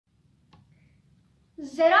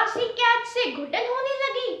जरा सी कैट से घुटन होने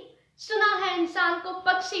लगी। सुना है इंसान को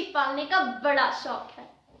पक्षी पालने का बड़ा शौक है।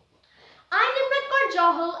 I, NIMRAT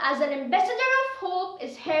JOHAL, as an ambassador of hope,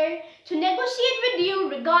 is here to negotiate with you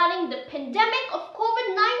regarding the pandemic of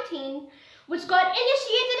COVID-19, which got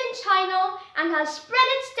initiated in China and has spread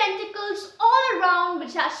its tentacles all around,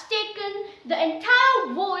 which has taken the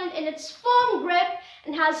entire world in its firm grip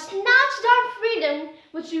and has snatched our freedom,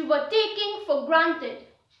 which we were taking for granted.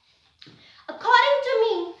 According to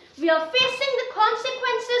me, we are facing the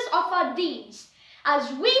consequences of our deeds,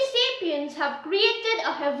 as we sapiens have created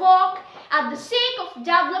a havoc at the sake of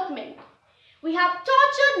development. We have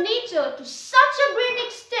tortured nature to such a great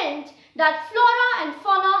extent that flora and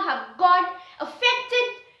fauna have got affected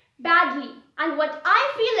badly, and what I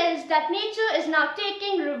feel is that nature is now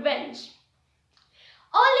taking revenge.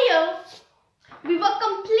 Earlier, we were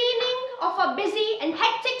complaining of our busy and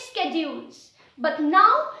hectic schedules, but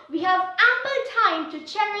now we have ample time to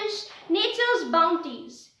cherish nature's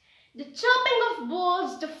bounties. The chirping of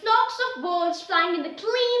birds, the flocks of birds flying in the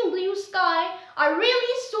clean blue sky are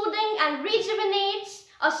really soothing and rejuvenates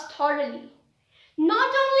us thoroughly.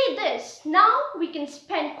 Not only this, now we can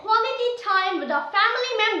spend quality time with our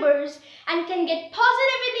family members and can get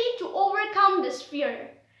positivity to overcome this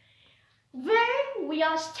fear. Where we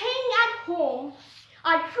are staying at home,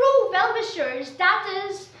 our true well-wishers, that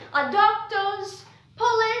is, our doctors,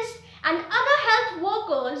 police, and other health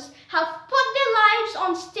workers have put their lives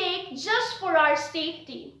on stake just for our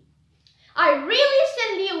safety. I really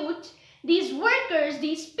salute these workers,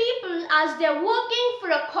 these people, as they're working for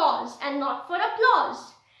a cause and not for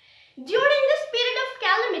applause. During this period of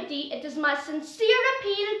calamity, it is my sincere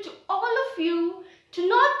appeal to all of you to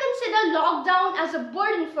not consider lockdown as a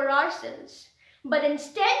burden for ourselves, but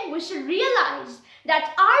instead we should realize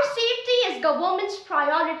that our safety is government's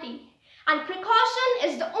priority, and precaution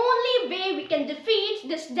is the only way we can defeat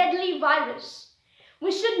this deadly virus.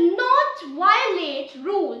 We should not violate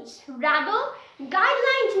rules. Rather,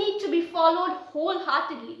 guidelines need to be followed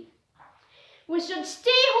wholeheartedly. We should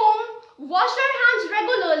stay home, wash our hands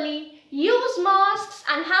regularly, use masks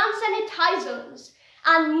and hand sanitizers,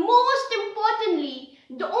 and most importantly,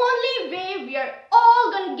 the only way we are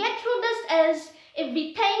all going to get through this is if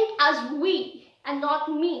we think as we and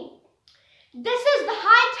not me. This is the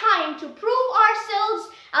high time to prove ourselves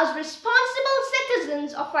as responsible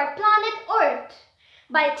citizens of our planet Earth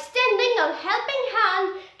by extending a helping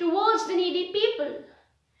hand towards the needy people.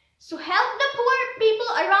 So help the poor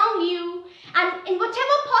people around you and in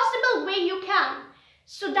whatever possible way you can,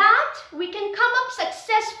 so that we can come up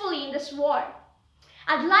successfully in this war.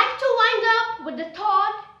 I'd like to wind up with the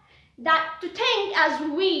thought that to think as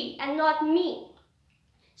we and not me.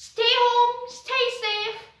 Stay home, stay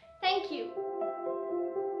safe. Thank you.